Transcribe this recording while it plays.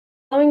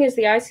Following is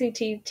the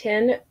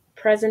ICD-10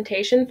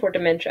 presentation for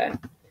dementia.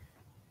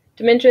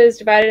 Dementia is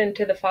divided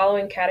into the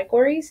following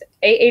categories.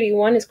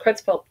 A81 is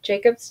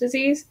Creutzfeldt-Jacobs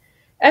disease.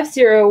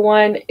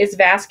 F01 is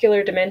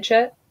vascular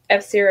dementia.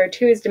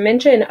 F02 is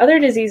dementia and other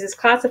diseases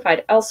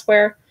classified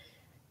elsewhere.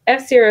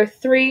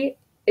 F03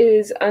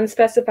 is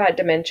unspecified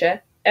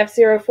dementia.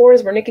 F04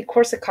 is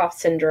Wernicke-Korsakoff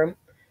syndrome.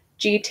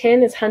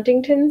 G10 is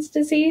Huntington's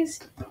disease.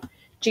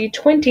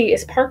 G20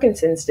 is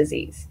Parkinson's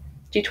disease.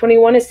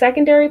 G21 is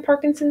secondary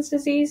Parkinson's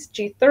disease.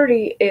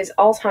 G30 is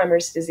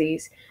Alzheimer's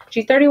disease.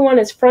 G31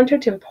 is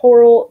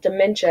frontotemporal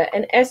dementia,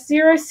 and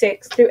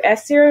S06 through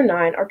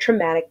S09 are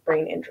traumatic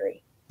brain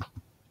injury.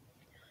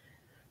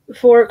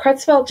 For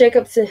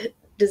Creutzfeldt-Jacobs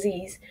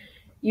disease,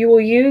 you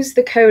will use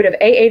the code of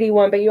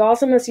A81, but you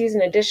also must use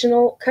an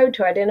additional code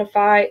to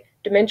identify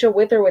dementia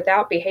with or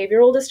without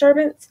behavioral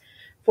disturbance.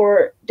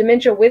 For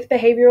dementia with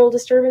behavioral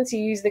disturbance,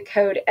 you use the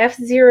code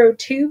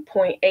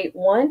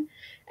F02.81,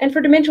 and for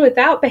dementia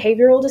without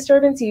behavioral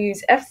disturbance, you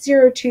use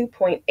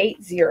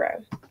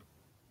F02.80.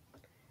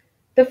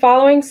 The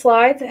following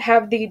slides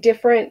have the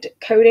different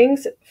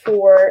codings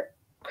for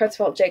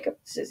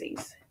Creutzfeldt-Jacobs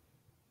disease.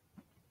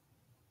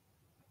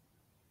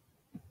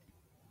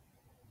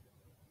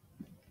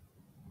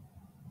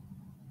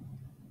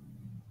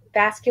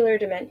 Vascular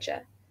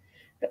dementia.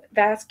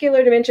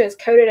 Vascular dementia is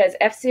coded as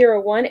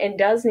F01 and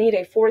does need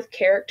a fourth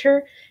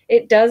character.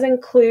 It does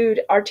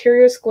include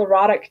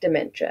arteriosclerotic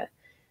dementia.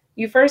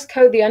 You first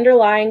code the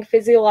underlying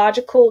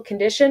physiological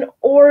condition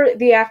or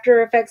the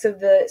after effects of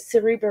the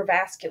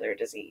cerebrovascular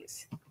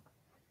disease.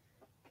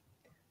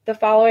 The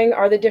following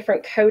are the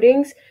different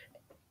codings.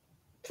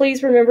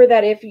 Please remember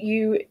that if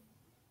you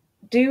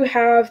do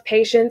have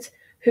patients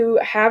who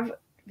have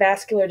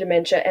vascular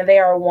dementia and they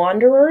are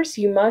wanderers,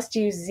 you must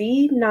use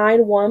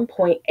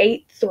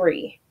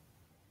Z91.83.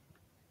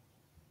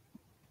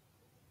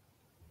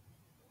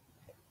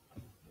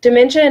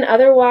 Dementia and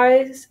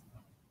otherwise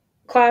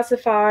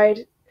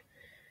classified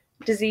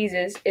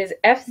diseases is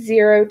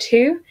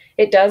F02.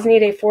 It does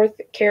need a fourth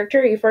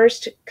character. You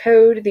first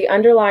code the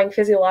underlying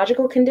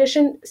physiological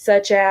condition,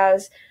 such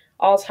as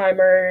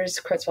Alzheimer's,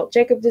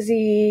 Creutzfeldt-Jakob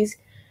disease,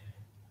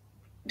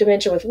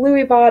 dementia with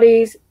Lewy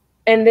bodies,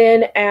 and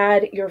then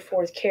add your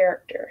fourth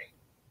character.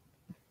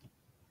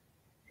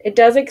 It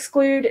does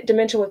exclude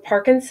dementia with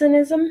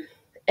Parkinsonism,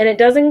 and it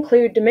does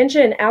include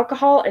dementia in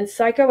alcohol and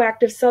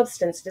psychoactive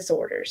substance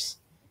disorders.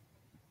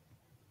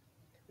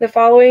 The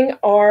following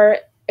are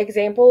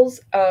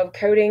examples of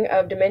coding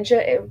of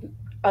dementia and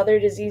other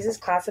diseases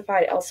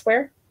classified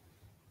elsewhere.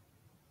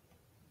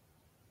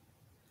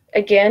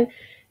 Again,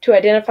 to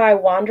identify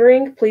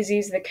wandering, please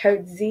use the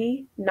code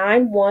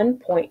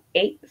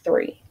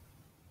Z91.83.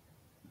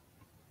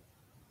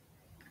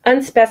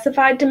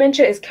 Unspecified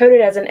dementia is coded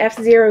as an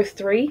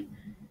F03.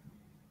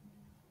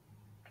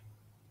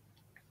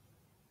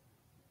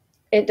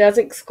 It does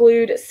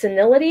exclude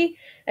senility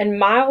and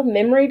mild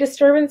memory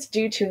disturbance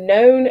due to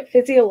known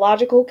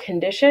physiological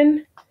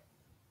condition.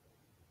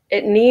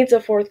 It needs a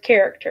fourth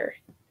character.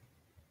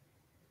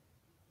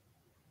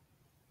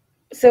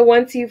 So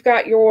once you've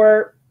got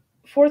your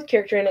fourth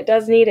character, and it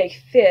does need a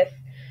fifth,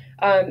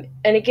 and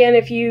again,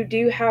 if you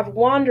do have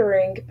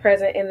wandering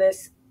present in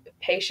this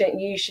patient,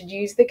 you should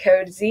use the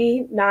code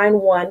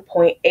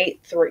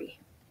Z91.83.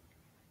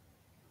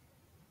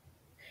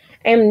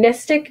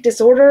 Amnestic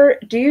disorder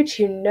due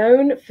to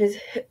known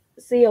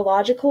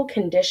physiological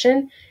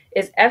condition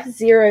is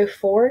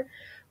F04,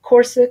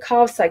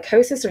 Korsakoff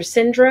psychosis or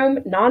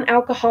syndrome,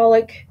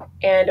 non-alcoholic,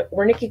 and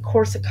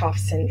Wernicke-Korsakoff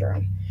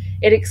syndrome.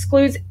 It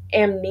excludes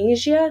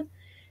amnesia,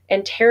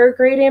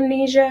 anterograde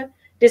amnesia,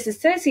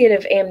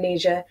 dissociative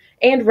amnesia,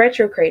 and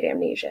retrograde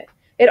amnesia.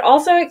 It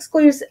also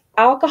excludes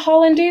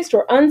alcohol-induced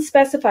or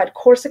unspecified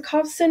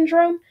Korsakoff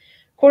syndrome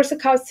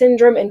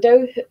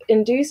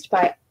induced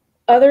by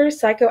other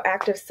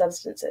psychoactive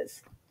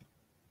substances.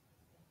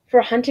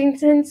 For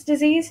Huntington's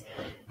disease,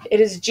 it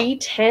is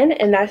G10,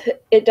 and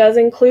that it does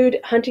include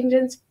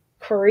Huntington's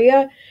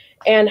chorea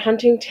and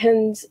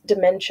Huntington's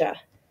dementia.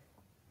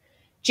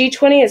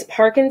 G20 is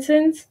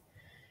Parkinson's.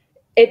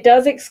 It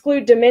does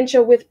exclude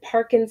dementia with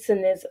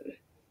Parkinsonism.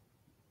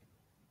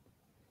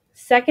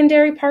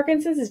 Secondary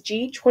Parkinson's is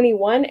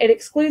G21. It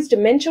excludes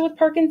dementia with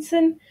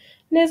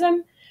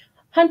Parkinsonism,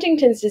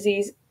 Huntington's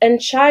disease,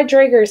 and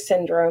Shy-Drager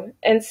syndrome,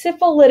 and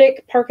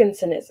syphilitic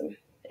Parkinsonism.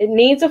 It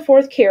needs a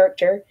fourth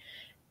character.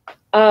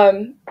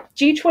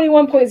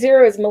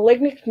 G21.0 is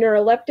malignant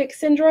neuroleptic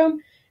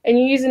syndrome, and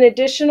you use an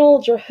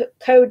additional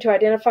code to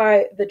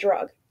identify the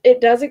drug. It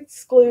does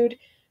exclude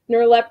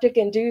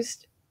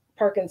neuroleptic-induced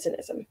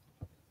Parkinsonism.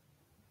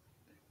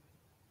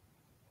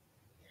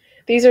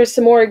 These are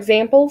some more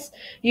examples.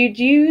 You'd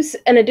use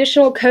an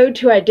additional code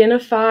to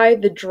identify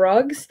the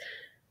drugs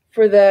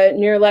for the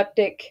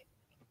neuroleptic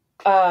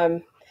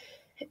and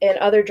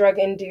other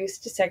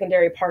drug-induced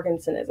secondary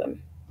Parkinsonism.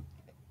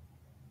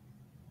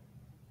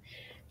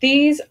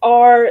 These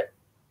are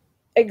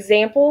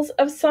examples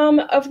of some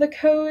of the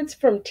codes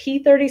from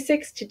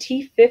T36 to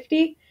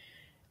T50.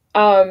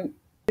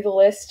 The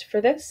list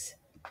for this.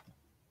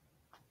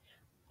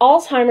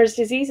 Alzheimer's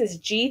disease is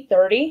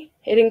G30.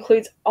 It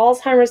includes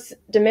Alzheimer's,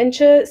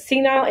 dementia,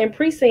 senile, and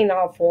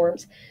presenile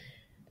forms.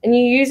 And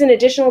you use an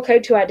additional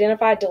code to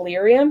identify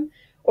delirium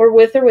or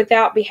with or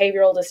without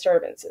behavioral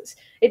disturbances.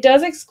 It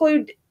does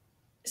exclude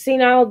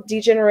senile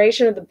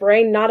degeneration of the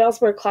brain not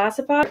elsewhere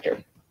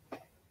classified.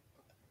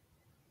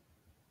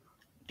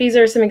 These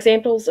are some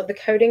examples of the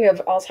coding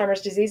of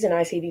Alzheimer's disease in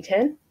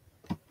ICD-10.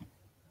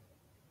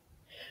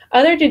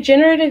 Other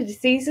degenerative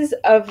diseases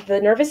of the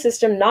nervous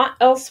system not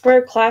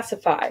elsewhere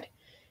classified.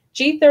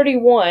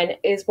 G31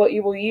 is what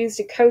you will use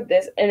to code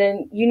this, and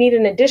then you need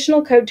an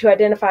additional code to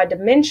identify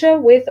dementia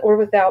with or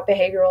without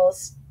behavioral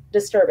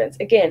disturbance.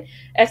 Again,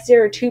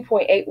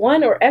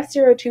 F02.81 or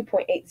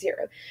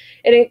F02.80.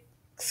 It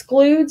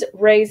excludes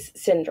Ray's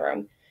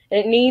syndrome, and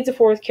it needs a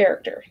fourth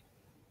character.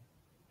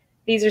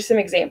 These are some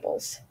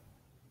examples.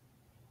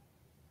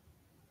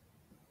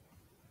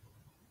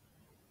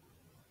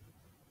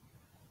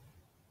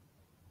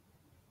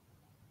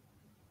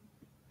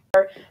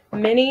 There are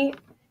many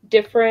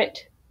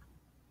different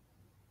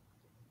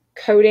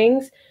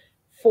codings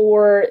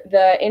for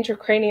the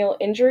intracranial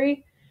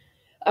injury.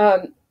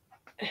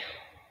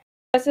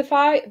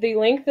 Specify the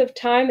length of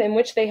time in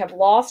which they have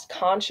lost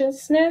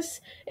consciousness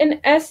in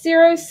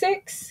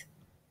S06.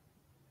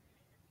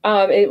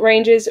 It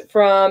ranges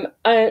from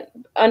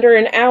under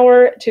an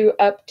hour to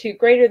up to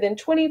greater than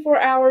 24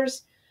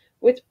 hours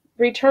with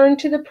return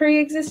to the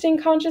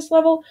pre-existing conscious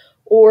level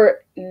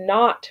or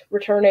not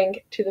returning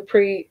to the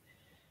pre-existing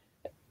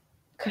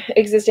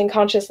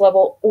conscious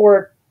level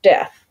or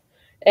death.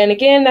 And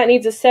again, that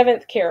needs a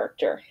seventh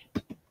character.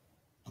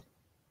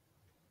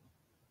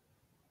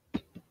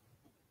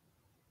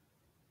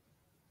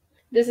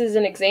 This is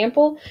an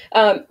example.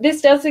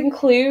 This does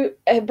include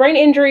a brain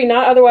injury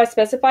not otherwise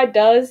specified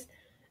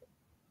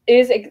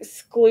is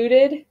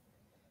excluded.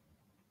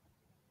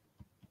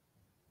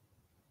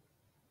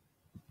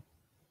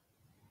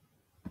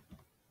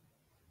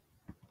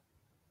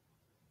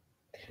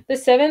 The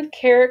seventh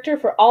character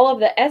for all of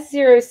the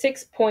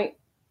S06 point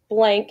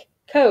blank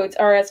codes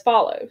are as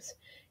follows.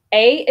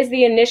 A is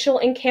the initial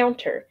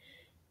encounter.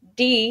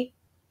 D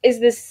is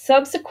the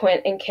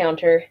subsequent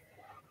encounter.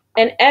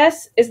 And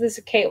S is the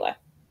cicala.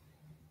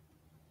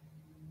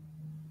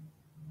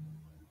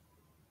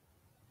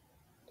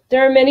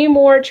 There are many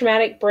more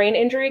traumatic brain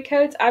injury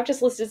codes. I've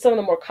just listed some of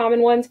the more common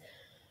ones.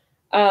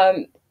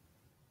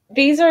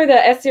 These are the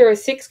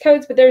S06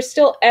 codes, but there's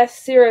still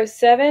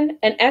S07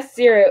 and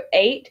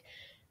S08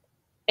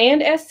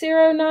 and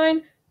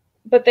S09,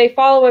 but they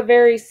follow a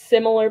very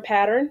similar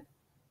pattern.